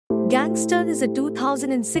Gangster is a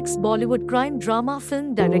 2006 Bollywood crime drama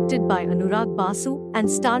film directed by Anurag Basu and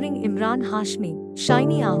starring Emraan Hashmi,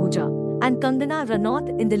 Shiney Ahuja, and Kangana Ranaut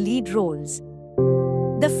in the lead roles.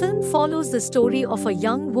 The film follows the story of a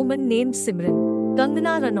young woman named Simran,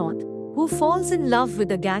 Kangana Ranaut, who falls in love with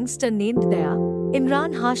a gangster named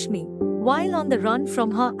Emraan Hashmi, while on the run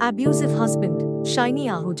from her abusive husband, Shiney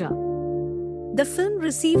Ahuja. The film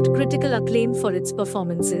received critical acclaim for its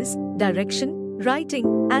performances, direction, writing,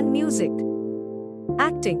 and music.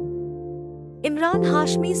 Acting. Emraan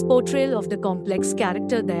Hashmi's portrayal of the complex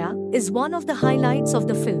character is one of the highlights of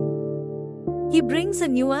the film. He brings a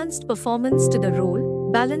nuanced performance to the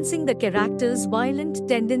role, balancing the character's violent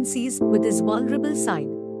tendencies with his vulnerable side.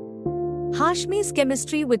 Hashmi's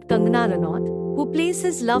chemistry with Kangana Ranaut, who plays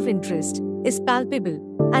his love interest, is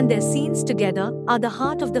palpable, and their scenes together are the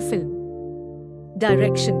heart of the film.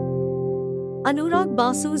 Direction. Anurag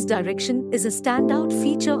Basu's direction is a standout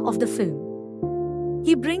feature of the film.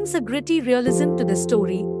 He brings a gritty realism to the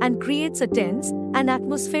story and creates a tense and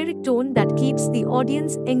atmospheric tone that keeps the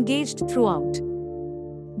audience engaged throughout.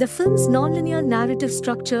 The film's nonlinear narrative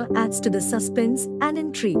structure adds to the suspense and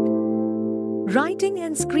intrigue. Writing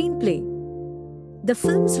and screenplay. The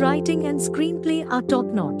film's writing and screenplay are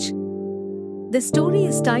top-notch. The story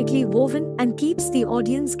is tightly woven and keeps the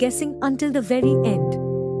audience guessing until the very end.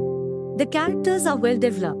 The characters are well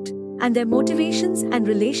developed, and their motivations and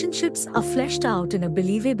relationships are fleshed out in a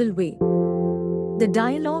believable way. The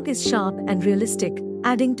dialogue is sharp and realistic,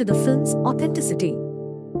 adding to the film's authenticity.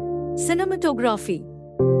 Cinematography.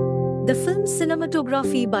 The film's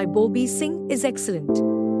cinematography by Bobby Singh is excellent.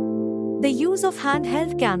 The use of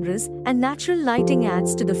handheld cameras and natural lighting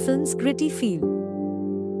adds to the film's gritty feel.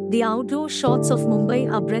 The outdoor shots of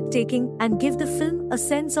Mumbai are breathtaking and give the film a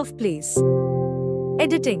sense of place.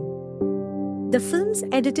 Editing. The film's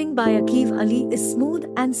editing by Aqeeb Ali is smooth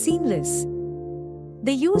and seamless.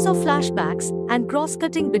 The use of flashbacks and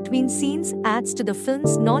cross-cutting between scenes adds to the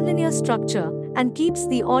film's nonlinear structure and keeps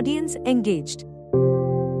the audience engaged.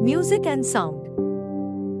 Music and sound.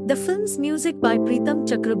 The film's music by Preetham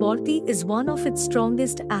Chakraborty is one of its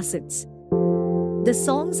strongest assets. The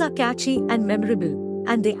songs are catchy and memorable,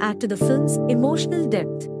 and they add to the film's emotional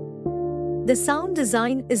depth. The sound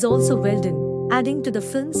design is also well done, adding to the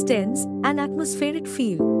film's tense and atmospheric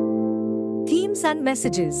feel. Themes and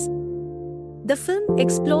messages. The film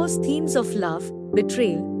explores themes of love,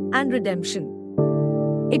 betrayal, and redemption.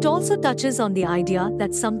 It also touches on the idea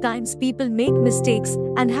that sometimes people make mistakes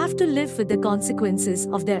and have to live with the consequences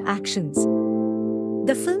of their actions.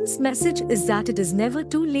 The film's message is that it is never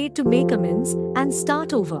too late to make amends and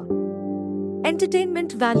start over.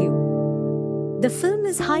 Entertainment value. The film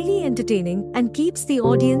is highly entertaining and keeps the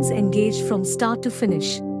audience engaged from start to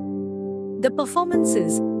finish. The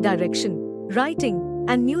performances, direction, writing,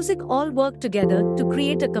 and music all work together to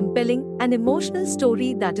create a compelling and emotional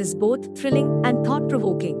story that is both thrilling and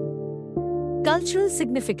thought-provoking. Cultural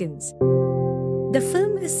significance. The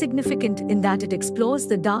film is significant in that it explores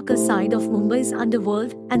the darker side of Mumbai's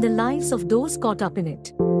underworld and the lives of those caught up in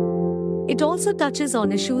it. It also touches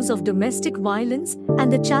on issues of domestic violence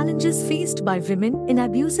and the challenges faced by women in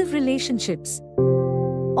abusive relationships.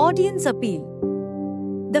 Audience appeal.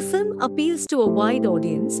 The film appeals to a wide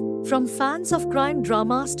audience, from fans of crime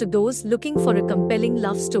dramas to those looking for a compelling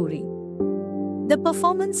love story. The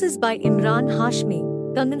performances by Emraan Hashmi,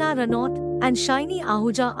 Kangana Ranaut, and Shiney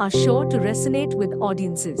Ahuja are sure to resonate with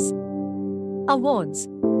audiences. Awards.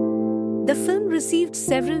 The film received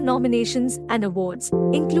several nominations and awards,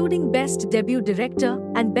 including Best Debut Director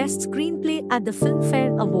and Best Screenplay at the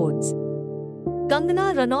Filmfare Awards.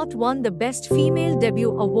 Kangana Ranaut won the Best Female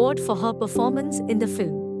Debut Award for her performance in the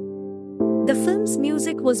film. The film's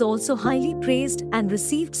music was also highly praised and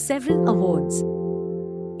received several awards.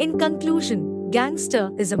 In conclusion,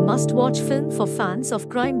 Gangster is a must-watch film for fans of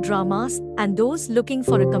crime dramas and those looking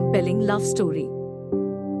for a compelling love story.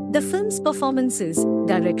 The film's performances,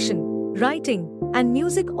 direction, writing, and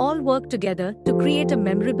music all work together to create a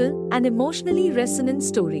memorable and emotionally resonant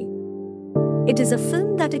story. It is a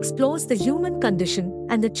film that explores the human condition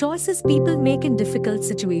and the choices people make in difficult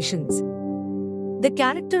situations. The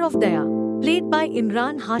character of played by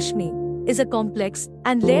Emraan Hashmi, is a complex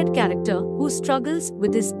and layered character who struggles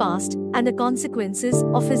with his past and the consequences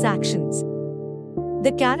of his actions.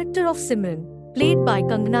 The character of Simran, played by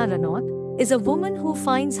Kangana Ranaut, is a woman who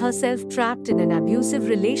finds herself trapped in an abusive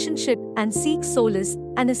relationship and seeks solace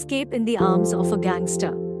and escape in the arms of a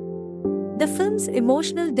gangster. The film's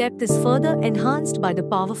emotional depth is further enhanced by the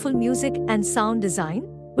powerful music and sound design,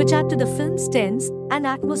 which add to the film's tense and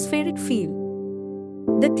atmospheric feel.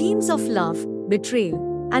 The themes of love,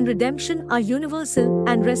 betrayal, and redemption are universal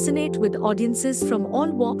and resonate with audiences from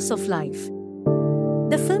all walks of life.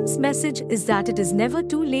 The film's message is that it is never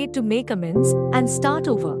too late to make amends and start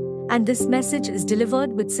over, and this message is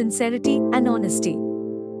delivered with sincerity and honesty.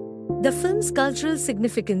 The film's cultural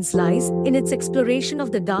significance lies in its exploration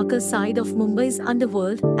of the darker side of Mumbai's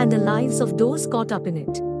underworld and the lives of those caught up in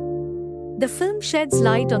it. The film sheds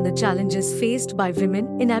light on the challenges faced by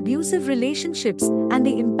women in abusive relationships and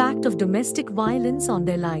the impact of domestic violence on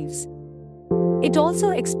their lives. It also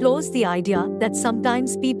explores the idea that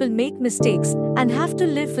sometimes people make mistakes and have to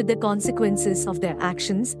live with the consequences of their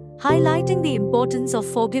actions, highlighting the importance of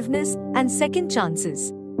forgiveness and second chances.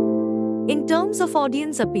 In terms of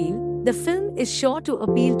audience appeal, the film is sure to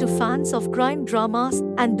appeal to fans of crime dramas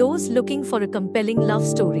and those looking for a compelling love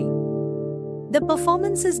story. The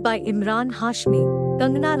performances by Emraan Hashmi,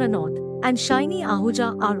 Kangana Ranaut, and Shiney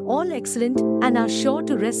Ahuja are all excellent and are sure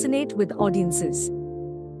to resonate with audiences.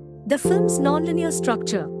 The film's nonlinear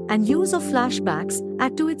structure and use of flashbacks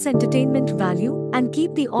add to its entertainment value and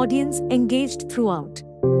keep the audience engaged throughout.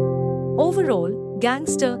 Overall,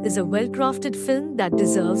 Gangster is a well-crafted film that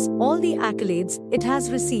deserves all the accolades it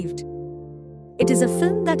has received. It is a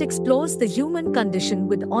film that explores the human condition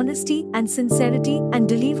with honesty and sincerity and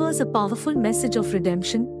delivers a powerful message of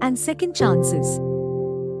redemption and second chances.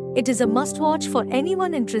 It is a must-watch for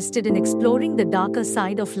anyone interested in exploring the darker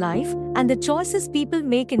side of life and the choices people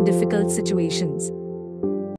make in difficult situations.